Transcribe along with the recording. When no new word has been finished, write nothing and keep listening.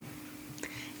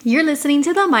You're listening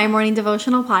to the My Morning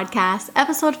Devotional Podcast,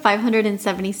 episode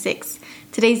 576.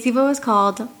 Today's Devo is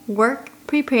called Work,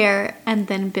 Prepare, and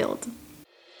Then Build.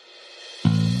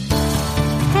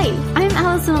 Hey, I'm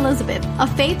Allison Elizabeth, a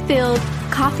faith-filled,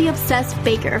 coffee-obsessed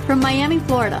baker from Miami,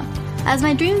 Florida. As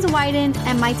my dreams widened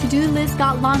and my to-do list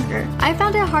got longer, I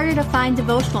found it harder to find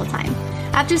devotional time.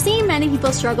 After seeing many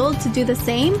people struggle to do the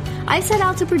same, I set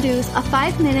out to produce a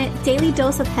 5-minute daily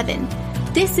dose of heaven.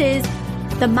 This is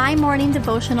the My Morning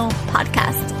Devotional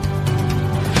Podcast.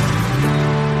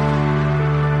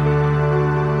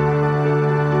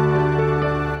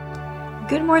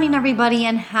 Good morning, everybody,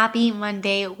 and happy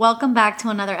Monday. Welcome back to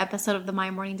another episode of the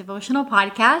My Morning Devotional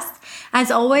Podcast.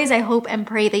 As always, I hope and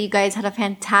pray that you guys had a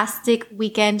fantastic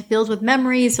weekend filled with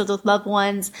memories, filled with loved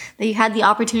ones, that you had the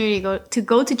opportunity to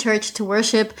go to church to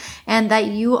worship, and that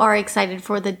you are excited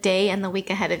for the day and the week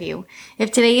ahead of you.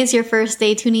 If today is your first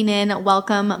day tuning in,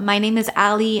 welcome. My name is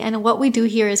Ali, and what we do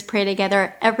here is pray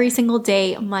together every single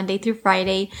day, Monday through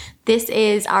Friday. This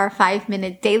is our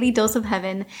 5-minute daily dose of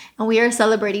heaven, and we are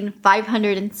celebrating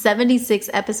 576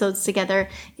 episodes together.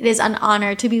 It is an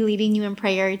honor to be leading you in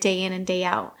prayer day in and day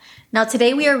out. Now,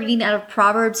 today we are reading out of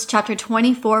Proverbs chapter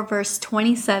 24, verse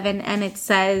 27, and it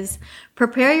says,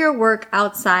 "Prepare your work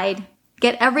outside,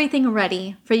 get everything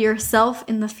ready for yourself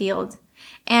in the field,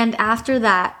 and after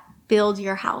that, build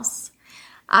your house."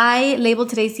 I labeled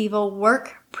today's Devo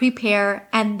Work, Prepare,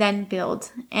 and Then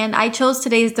Build. And I chose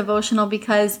today's devotional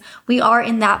because we are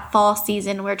in that fall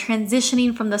season. We're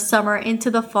transitioning from the summer into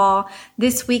the fall.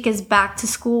 This week is back to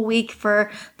school week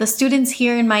for the students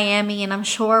here in Miami, and I'm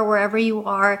sure wherever you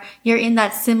are, you're in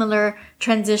that similar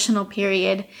transitional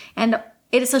period. And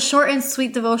it is a short and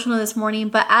sweet devotional this morning,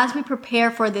 but as we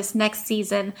prepare for this next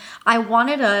season, I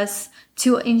wanted us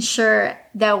to ensure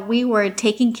that we were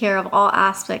taking care of all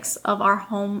aspects of our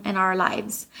home and our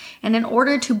lives. And in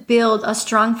order to build a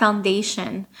strong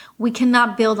foundation, we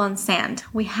cannot build on sand.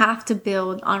 We have to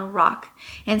build on rock.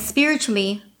 And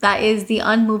spiritually, that is the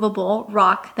unmovable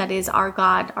rock that is our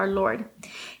God, our Lord.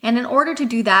 And in order to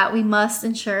do that, we must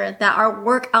ensure that our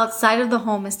work outside of the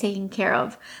home is taken care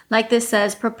of. Like this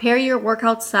says, prepare your work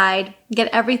outside, get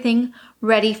everything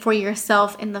ready for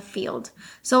yourself in the field.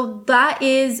 So that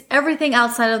is everything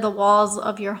outside of the walls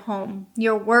of your home,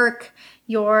 your work,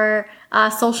 your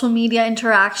social media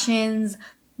interactions.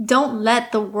 Don't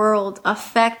let the world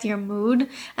affect your mood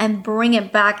and bring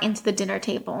it back into the dinner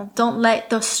table. Don't let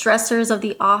the stressors of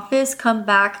the office come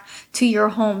back to your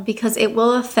home, because it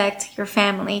will affect your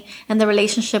family and the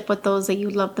relationship with those that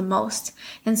you love the most.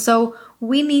 And so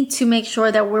we need to make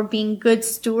sure that we're being good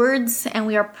stewards and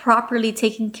we are properly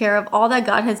taking care of all that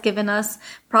God has given us,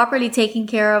 properly taking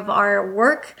care of our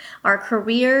work, our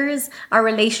careers, our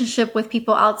relationship with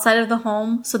people outside of the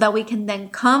home, so that we can then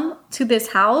come to this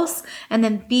house and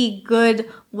then be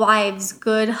good wives,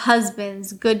 good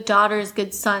husbands, good daughters,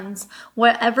 good sons.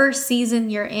 Whatever season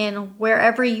you're in,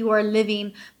 wherever you are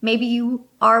living, maybe you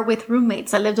are with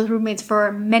roommates. I lived with roommates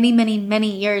for many, many, many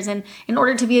years. And in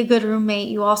order to be a good roommate,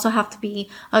 you also have to be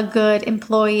a good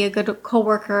employee, a good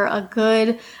coworker,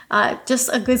 just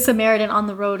a good Samaritan on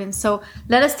the road. And so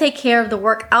let us take care of the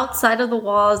work outside of the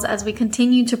walls as we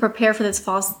continue to prepare for this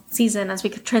fall season, as we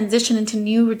transition into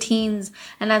new routines,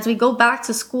 and as we go back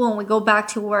to school and we go back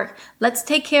to work. Let's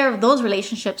take care of those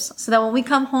relationships so that when we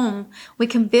come home, we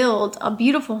can build a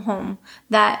beautiful home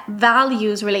that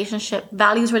values relationship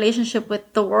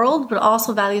with the world, but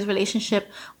also values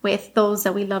relationship with those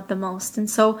that we love the most. And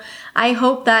so I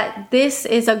hope that this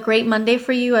is a great Monday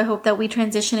for you. I hope that we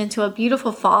transition into a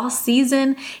beautiful fall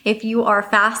season. If you are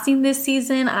fasting this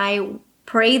season, I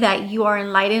pray that you are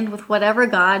enlightened with whatever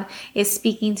God is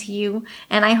speaking to you.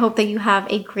 And I hope that you have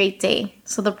a great day.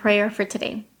 So the prayer for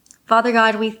today. Father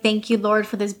God, we thank you, Lord,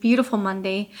 for this beautiful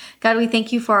Monday. God, we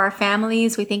thank you for our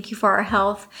families. We thank you for our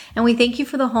health. And we thank you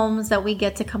for the homes that we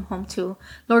get to come home to.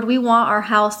 Lord, we want our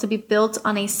house to be built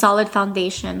on a solid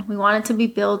foundation. We want it to be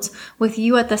built with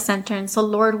you at the center. And so,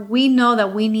 Lord, we know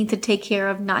that we need to take care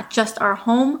of not just our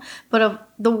home, but of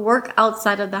the work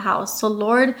outside of the house. So,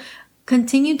 Lord,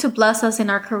 continue to bless us in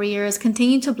our careers.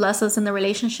 Continue to bless us in the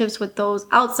relationships with those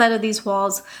outside of these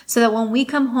walls, so that when we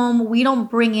come home, we don't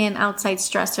bring in outside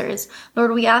stressors.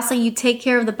 Lord, we ask that you take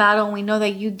care of the battle, and we know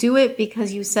that you do it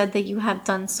because you said that you have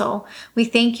done so. We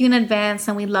thank you in advance,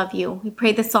 and we love you. We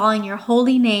pray this all in your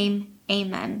holy name.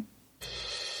 Amen.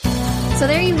 So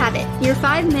there you have it, your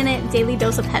 5-minute daily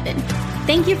dose of heaven.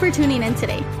 Thank you for tuning in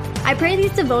today. I pray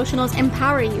these devotionals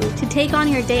empower you to take on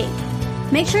your day.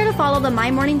 Make sure to follow the My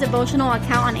Morning Devotional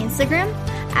account on Instagram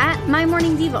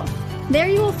 @MyMorningDevo. There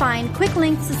you will find quick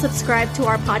links to subscribe to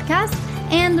our podcast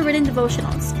and the written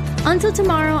devotionals. Until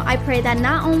tomorrow, I pray that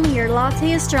not only your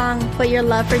latte is strong, but your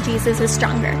love for Jesus is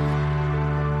stronger.